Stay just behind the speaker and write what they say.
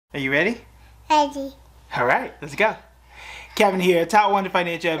Are you ready? Ready. All right, let's go. Kevin here, top 1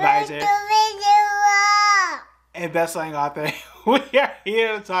 financial advisor and best-selling author. We are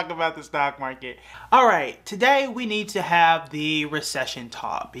here to talk about the stock market. All right, today we need to have the recession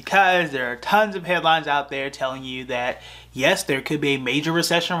talk because there are tons of headlines out there telling you that yes, there could be a major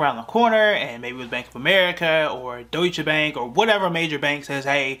recession around the corner, and maybe with Bank of America or Deutsche Bank or whatever major bank says,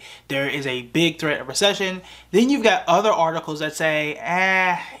 hey, there is a big threat of recession. Then you've got other articles that say,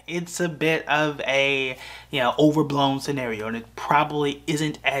 it's a bit of a overblown scenario, and it probably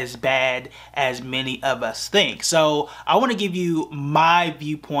isn't as bad as many of us think. So I want to give you my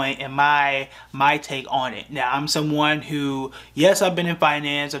viewpoint and my take on it. Now, I'm someone who, yes, I've been in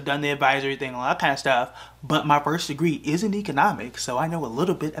finance, I've done the advisory thing, all that kind of stuff, but my first degree is in economics, so I know a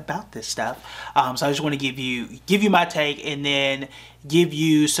little bit about this stuff. So I just want to give you my take and then give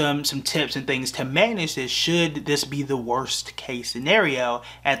you some tips and things to manage this should this be the worst case scenario.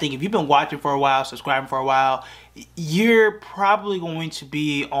 And I think if you've been watching for a while, subscribing for a while, you're probably going to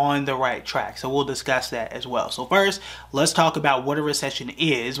be on the right track. So we'll discuss that as well. So first, let's talk about what a recession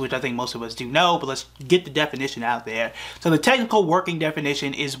is, which I think most of us do know, but let's get the definition out there. So the technical working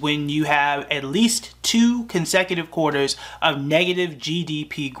definition is when you have at least 2 consecutive quarters of negative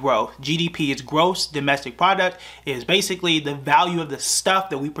GDP growth. GDP is gross domestic product. It is basically the value of the stuff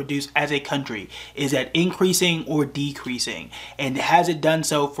that we produce as a country. Is that increasing or decreasing? And has it done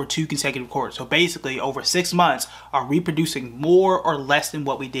so for 2 consecutive quarters? So basically over 6 months, are we producing more or less than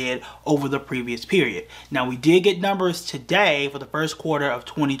what we did over the previous period? Now, we did get numbers today for the first quarter of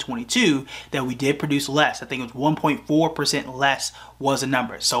 2022 that we did produce less. I think it was 1.4% less was the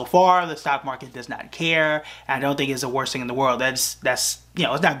number. So far, the stock market does not care. And I don't think it's the worst thing in the world. That's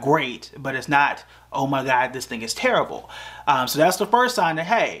it's not great, but it's not, oh my God, this thing is terrible. So that's the first sign that,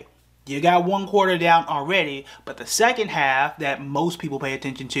 hey, you got 1 quarter down already, but the second half that most people pay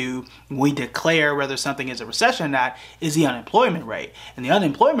attention to when we declare whether something is a recession or not is the unemployment rate. And the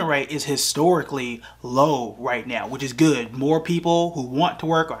unemployment rate is historically low right now, which is good. More people who want to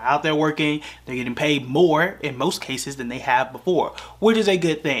work are out there working. They're getting paid more in most cases than they have before, which is a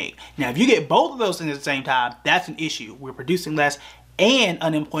good thing. Now, if you get both of those things at the same time, that's an issue. We're producing less and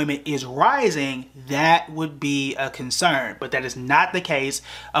unemployment is rising, that would be a concern. But that is not the case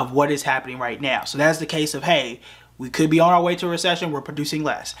of what is happening right now. So that's the case of, hey, we could be on our way to a recession, we're producing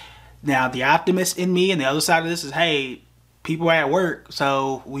less. Now, the optimist in me and the other side of this is, hey, people are at work,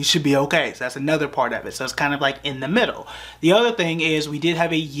 so we should be okay. So that's another part of it. So it's kind of like in the middle. The other thing is we did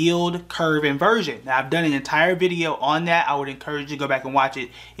have a yield curve inversion. Now, I've done an entire video on that. I would encourage you to go back and watch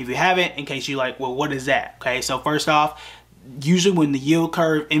it if you haven't, in case you're like, well, what is that? Okay, so first off, usually when the yield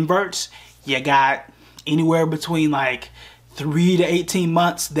curve inverts, you got anywhere between like 3 to 18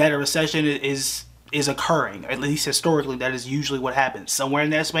 months that a recession is occurring. At least historically, that is usually what happens. Somewhere in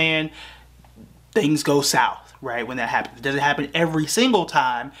that span, things go south, right? When that happens. It doesn't happen every single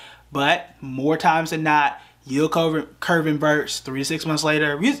time, but more times than not, yield curve inverts 3 to 6 months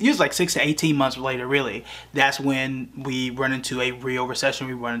later, usually like 6 to 18 months later, really. That's when we run into a real recession,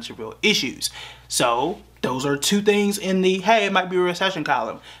 we run into real issues. So those are 2 things in the, hey, it might be a recession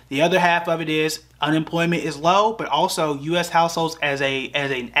column. The other half of it is unemployment is low, but also U.S. households as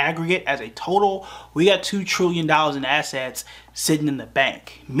an aggregate, as a total, we got $2 trillion in assets sitting in the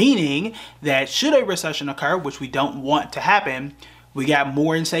bank. Meaning that should a recession occur, which we don't want to happen, we got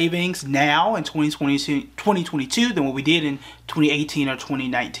more in savings now in 2022 than what we did in 2018 or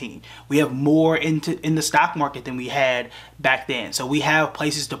 2019. We have more in the stock market than we had back then. So we have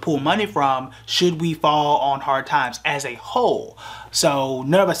places to pull money from should we fall on hard times as a whole. So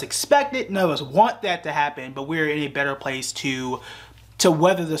none of us expect it, none of us want that to happen, but we're in a better place to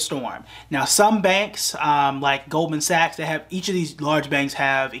weather the storm. Now, some banks like Goldman Sachs, each of these large banks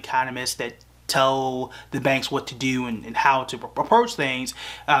have economists that tell the banks what to do and how to approach things.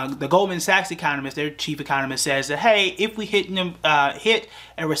 The Goldman Sachs economist, their chief economist, says that, hey, if we hit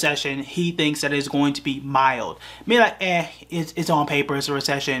a recession, he thinks that it's going to be mild. I mean, like, it's on paper, it's a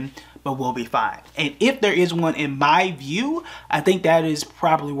recession, but we'll be fine. And if there is one, in my view, I think that is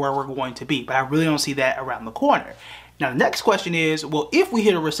probably where we're going to be, but I really don't see that around the corner. Now, the next question is, well, if we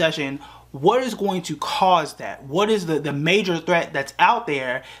hit a recession, what is going to cause that? What is the major threat that's out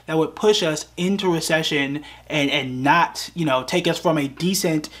there that would push us into recession and not, take us from a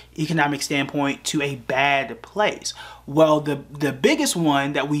decent economic standpoint to a bad place? Well, the biggest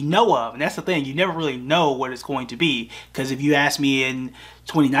one that we know of, and that's the thing, you never really know what it's going to be, because if you ask me in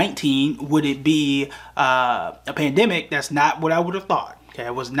 2019, would it be a pandemic? That's not what I would have thought. Okay,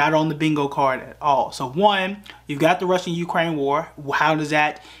 it was not on the bingo card at all. So one, you've got the Russian-Ukraine war. How does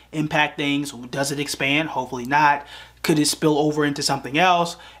that impact things? Does it expand? Hopefully not. Could it spill over into something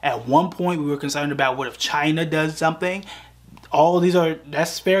else? At one point, we were concerned about what if China does something. All of these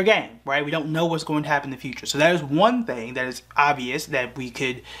that's fair game, right? We don't know what's going to happen in the future. So that is one thing that is obvious that we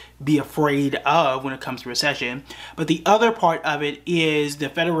could be afraid of when it comes to recession. But the other part of it is the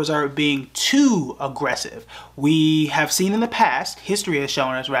Federal Reserve being too aggressive. We have seen in the past, history has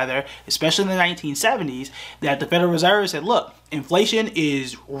shown us rather, especially in the 1970s, that the Federal Reserve said, look, inflation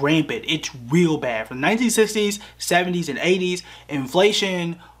is rampant. It's real bad. From the 1960s, 70s, and 80s,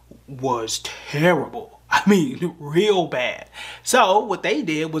 inflation was terrible. I mean, real bad. So what they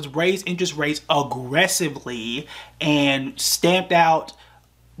did was raise interest rates aggressively and stamped out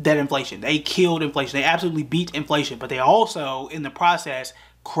that inflation. They killed inflation. They absolutely beat inflation, but they also, in the process,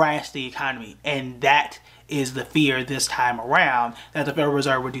 crashed the economy. And that is the fear this time around, that the Federal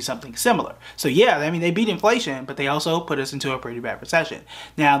Reserve would do something similar. So yeah, I mean, they beat inflation, but they also put us into a pretty bad recession.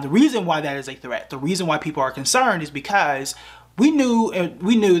 Now, the reason why that is a threat, the reason why people are concerned is because we knew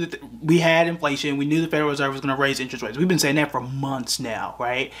that we had inflation. We knew the Federal Reserve was going to raise interest rates. We've been saying that for months now,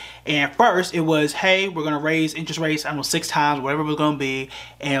 right? And first it was, hey, we're going to raise interest rates, I don't know, 6 times, whatever it was going to be,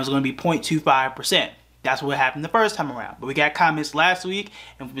 and it was going to be 0.25%. That's what happened the first time around. But we got comments last week,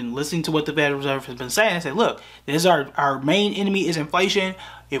 and we've been listening to what the Federal Reserve has been saying. They said, look, this is our main enemy is inflation.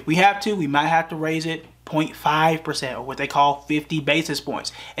 If we have to, we might have to raise it 0.5%, or what they call 50 basis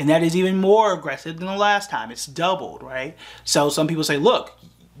points. And that is even more aggressive than the last time. It's doubled, right? So some people say, look,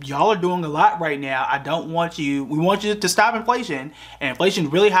 y'all are doing a lot right now. We want you to stop inflation, and inflation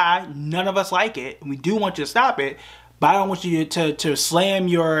is really high. None of us like it, and we do want you to stop it. But I don't want you to slam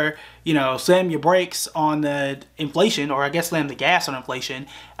your brakes on the inflation, or I guess slam the gas on inflation,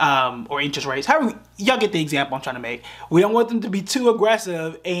 or interest rates. However, y'all get the example I'm trying to make. We don't want them to be too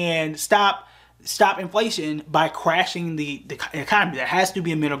aggressive and stop inflation by crashing the economy. There has to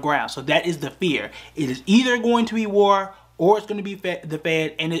be a middle ground. So that is the fear. It is either going to be war, or it's going to be the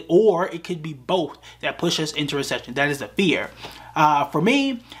Fed, or it could be both that push us into recession. That is the fear. For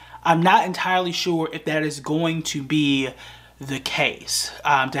me, I'm not entirely sure if that is going to be the case.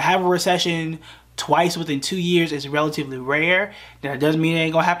 To have a recession twice within 2 years is relatively rare. Now, it doesn't mean it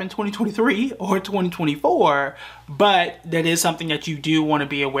ain't gonna happen in 2023 or 2024, but that is something that you do want to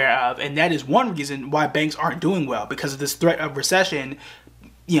be aware of. And that is one reason why banks aren't doing well, because of this threat of recession.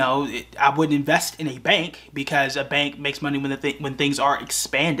 You know, I wouldn't invest in a bank, because a bank makes money when things are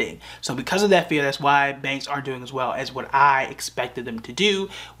expanding. So because of that fear, that's why banks aren't doing as well as what I expected them to do,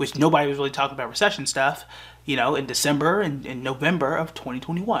 which nobody was really talking about recession stuff, you know, in December and in November of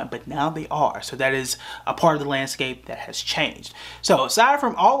 2021, but now they are. So that is a part of the landscape that has changed. So aside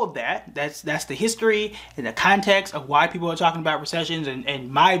from all of that, that's the history and the context of why people are talking about recessions,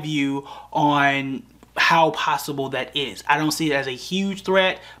 and my view on how possible that is. I don't see it as a huge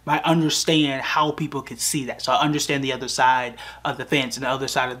threat, but I understand how people could see that. So I understand the other side of the fence and the other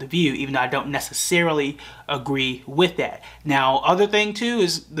side of the view, even though I don't necessarily agree with that. Now, other thing too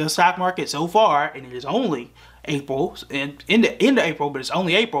is the stock market so far, and it is only April, and into April, but it's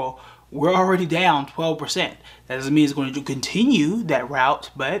only April, we're already down 12%. That doesn't mean it's going to continue that route,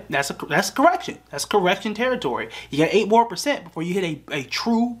 but that's correction. That's correction territory. You got 8% more before you hit a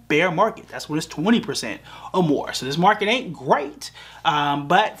true bear market. That's when it's 20% or more. So this market ain't great,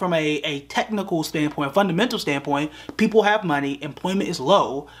 but from a technical standpoint, a fundamental standpoint, people have money, employment is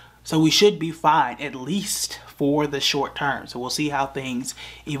low, so we should be fine, at least for the short term. So we'll see how things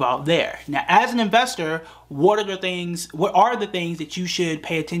evolve there. Now, as an investor, what are the things that you should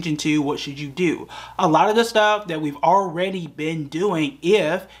pay attention to? What should you do? A lot of the stuff that we've already been doing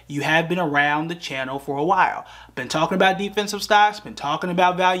if you have been around the channel for a while. Been talking about defensive stocks, been talking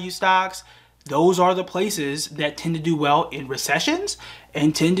about value stocks. Those are the places that tend to do well in recessions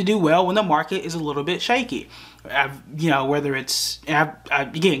and tend to do well when the market is a little bit shaky. Whether it's,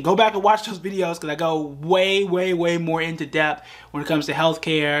 again, go back and watch those videos, because I go way more into depth when it comes to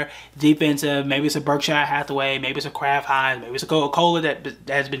healthcare, defensive. Maybe it's a Berkshire Hathaway, maybe it's a Kraft Heinz, maybe it's a Coca-Cola that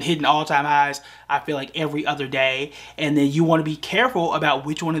has been hitting all-time highs, I feel like, every other day. And then you want to be careful about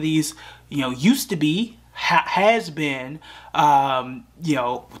which one of these, used to be, has been,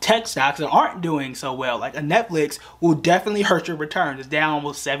 tech stocks that aren't doing so well. Like a Netflix will definitely hurt your returns. It's down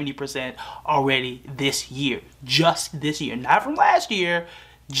almost 70% already this year. Just this year. Not from last year,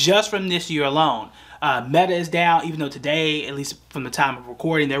 just from this year alone. Meta is down, even though today, at least from the time of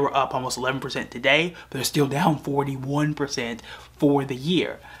recording, they were up almost 11% today, but they're still down 41% for the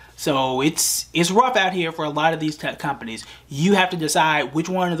year. So it's rough out here for a lot of these tech companies. You have to decide which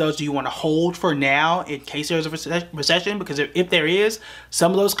one of those do you want to hold for now in case there's a recession, because if there is,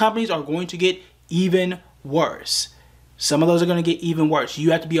 some of those companies are going to get even worse. Some of those are going to get even worse.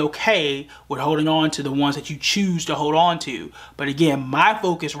 You have to be okay with holding on to the ones that you choose to hold on to. But again, my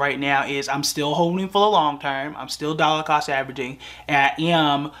focus right now is I'm still holding for the long term. I'm still dollar cost averaging. And I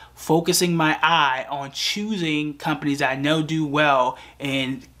am focusing my eye on choosing companies that I know do well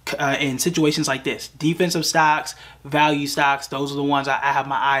in situations like this. Defensive stocks, value stocks, those are the ones I have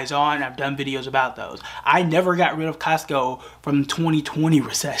my eyes on. I've done videos about those. I never got rid of Costco from the 2020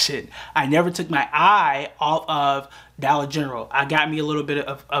 recession. I never took my eye off of Dollar General. I got me a little bit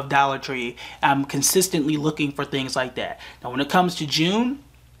of Dollar Tree. I'm consistently looking for things like that. Now when it comes to June,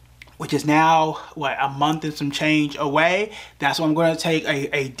 which is now, what, a month and some change away, that's when I'm going to take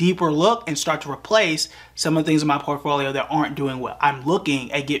a deeper look and start to replace some of the things in my portfolio that aren't doing well. I'm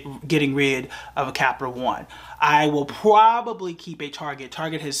looking at getting rid of a Capital One. I will probably keep a Target.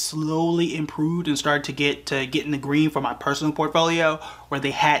 Target has slowly improved and started to get in the green for my personal portfolio where they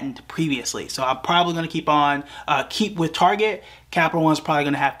hadn't previously. So I'm probably going to keep with Target. Capital One's probably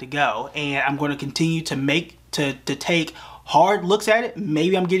going to have to go, and I'm going to continue to take hard looks at it.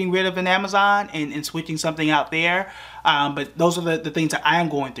 Maybe I'm getting rid of an Amazon and switching something out there. But those are the things that I am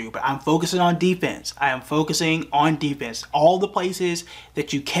going through. But I'm focusing on defense. I am focusing on defense. All the places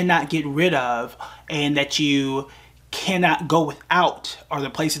that you cannot get rid of and that you cannot go without are the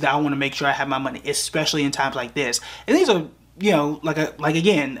places that I want to make sure I have my money, especially in times like this. And these are, you know,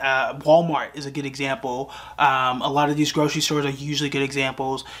 again, Walmart is a good example. A lot of these grocery stores are usually good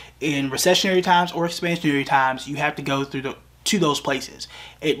examples. In recessionary times or expansionary times, you have to go to those places.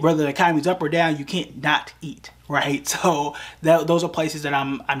 Whether the economy's up or down, you can't not eat, right? So those are places that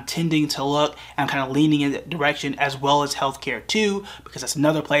I'm tending to look. I'm kind of leaning in that direction, as well as healthcare too, because that's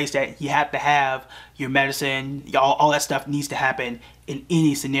another place that you have to have your medicine. All that stuff needs to happen in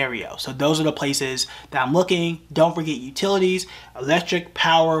any scenario. So those are the places that I'm looking. Don't forget utilities, electric,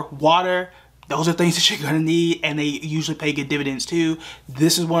 power, water. Those are things that you're going to need, and they usually pay good dividends too.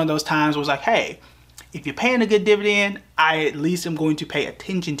 This is one of those times where it's like, hey, if you're paying a good dividend, I at least am going to pay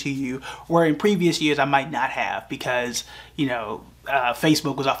attention to you, where in previous years I might not have, because, you know,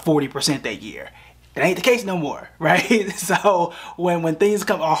 Facebook was up 40% that year. It ain't the case no more, right? So when things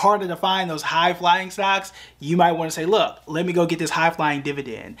are harder to find, those high-flying stocks, you might want to say, look, let me go get this high-flying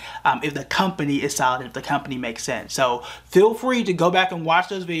dividend if the company is solid, if the company makes sense. So feel free to go back and watch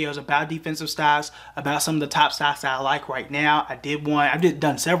those videos about defensive stocks, about some of the top stocks that I like right now. I've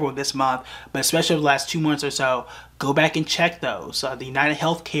done several this month, but especially the last 2 months or so. Go back and check those. The United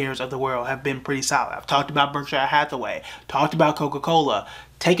Healthcares of the world have been pretty solid. I've talked about Berkshire Hathaway, talked about Coca-Cola.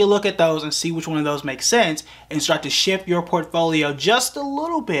 Take a look at those and see which one of those makes sense, and start to shift your portfolio just a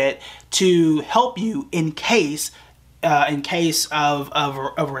little bit to help you in case of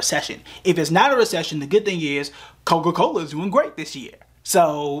a recession. If it's not a recession, the good thing is Coca-Cola is doing great this year.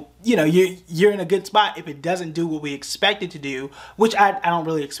 So, you know, you're in a good spot. If it doesn't do what we expect it to do, which I don't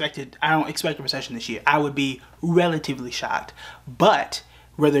really expect it. I don't expect a recession this year. I would be relatively shocked. But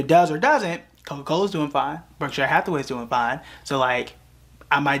whether it does or doesn't, Coca-Cola's doing fine. Berkshire Hathaway's doing fine. So, like,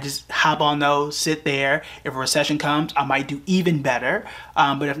 I might just hop on those, sit there. If a recession comes, I might do even better.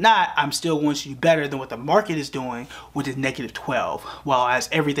 But if not, I'm still going to do better than what the market is doing, which is -12. While as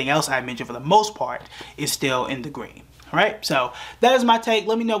everything else I mentioned, for the most part, is still in the green. All right, so that is my take.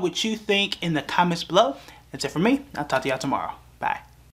 Let me know what you think in the comments below. That's it for me. I'll talk to y'all tomorrow. Bye.